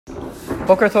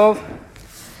Boker Tov.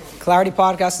 Clarity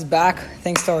Podcast is back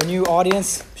thanks to our new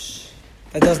audience.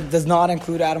 That does not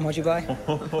include Adam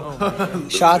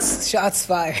Hojibai. Shots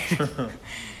fired.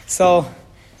 So,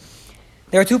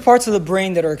 there are two parts of the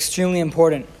brain that are extremely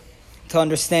important to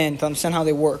understand how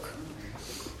they work.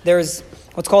 There's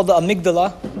what's called the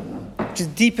amygdala, which is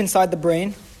deep inside the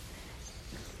brain,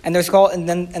 and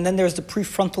then there's the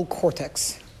prefrontal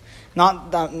cortex.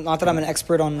 Not that I'm an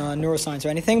expert on neuroscience or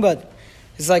anything, but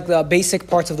it's like the basic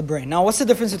parts of the brain. Now, what's the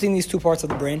difference between these two parts of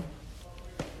the brain?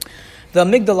 The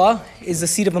amygdala is the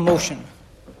seat of emotion,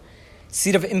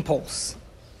 seat of impulse.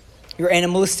 Your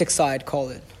animalistic side, call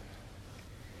it.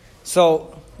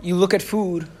 So you look at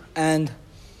food and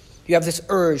you have this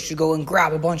urge to go and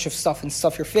grab a bunch of stuff and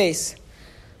stuff your face.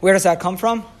 Where does that come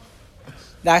from?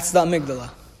 That's the amygdala,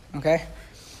 okay?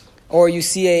 Or you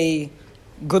see a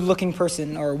good-looking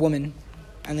person or a woman,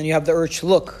 and then you have the urge to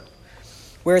look.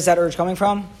 Where is that urge coming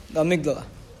from? The amygdala.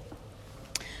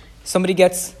 Somebody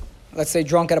gets, let's say,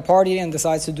 drunk at a party and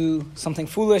decides to do something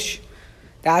foolish.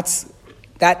 That's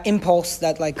that impulse,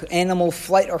 that like animal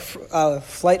fight or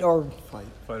flight.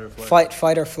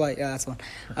 Yeah, that's one.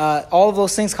 All of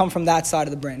those things come from that side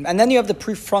of the brain. And then you have the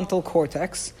prefrontal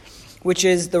cortex, which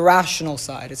is the rational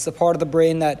side. It's the part of the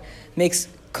brain that makes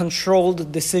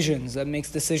controlled decisions, that makes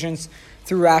decisions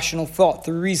through rational thought,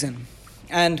 through reason.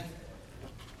 And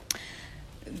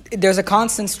there's a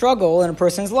constant struggle in a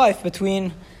person's life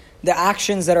between the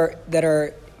actions that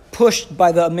are pushed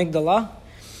by the amygdala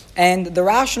and the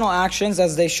rational actions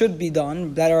as they should be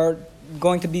done, that are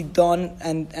going to be done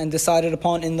and decided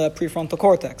upon in the prefrontal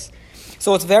cortex.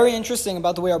 So what's very interesting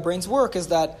about the way our brains work is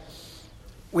that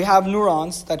we have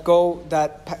neurons that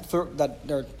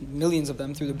there are millions of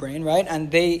them through the brain, right?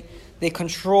 And they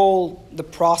control the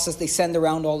process. They send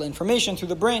around all the information through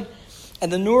the brain.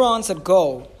 And the neurons that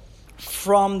go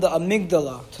from the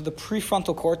amygdala to the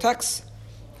prefrontal cortex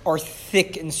are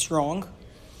thick and strong.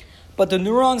 But the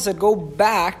neurons that go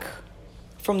back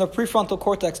from the prefrontal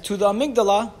cortex to the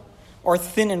amygdala are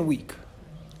thin and weak.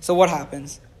 So what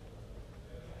happens?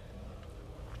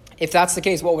 If that's the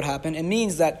case, what would happen? It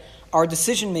means that our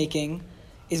decision-making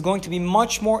is going to be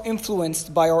much more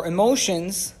influenced by our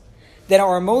emotions than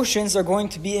our emotions are going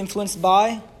to be influenced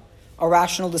by our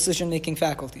rational decision-making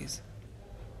faculties.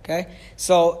 Okay?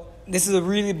 So this is a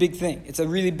really big thing. It's a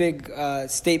really big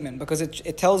statement because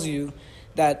it tells you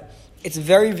that it's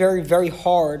very, very, very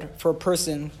hard for a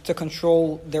person to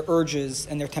control their urges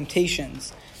and their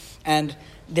temptations. And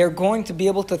they're going to be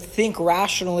able to think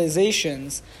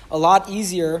rationalizations a lot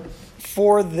easier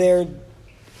for their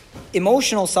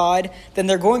emotional side than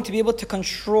they're going to be able to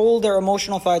control their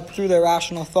emotional side through their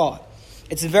rational thought.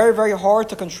 It's very, very hard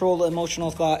to control the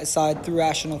emotional side through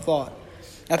rational thought.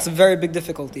 That's a very big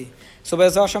difficulty. So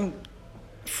Be'ez Hashem,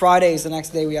 Friday is the next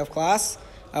day we have class.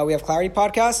 We have Clarity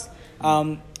Podcast.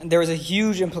 There is a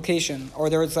huge implication, or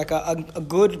there is like a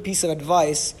good piece of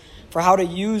advice for how to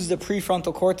use the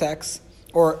prefrontal cortex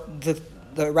or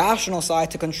the rational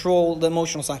side to control the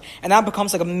emotional side. And that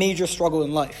becomes like a major struggle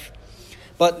in life.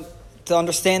 But to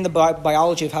understand the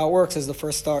biology of how it works is the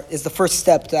first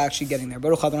step to actually getting there.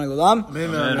 Baruch Adonai L'olam.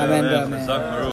 Amen.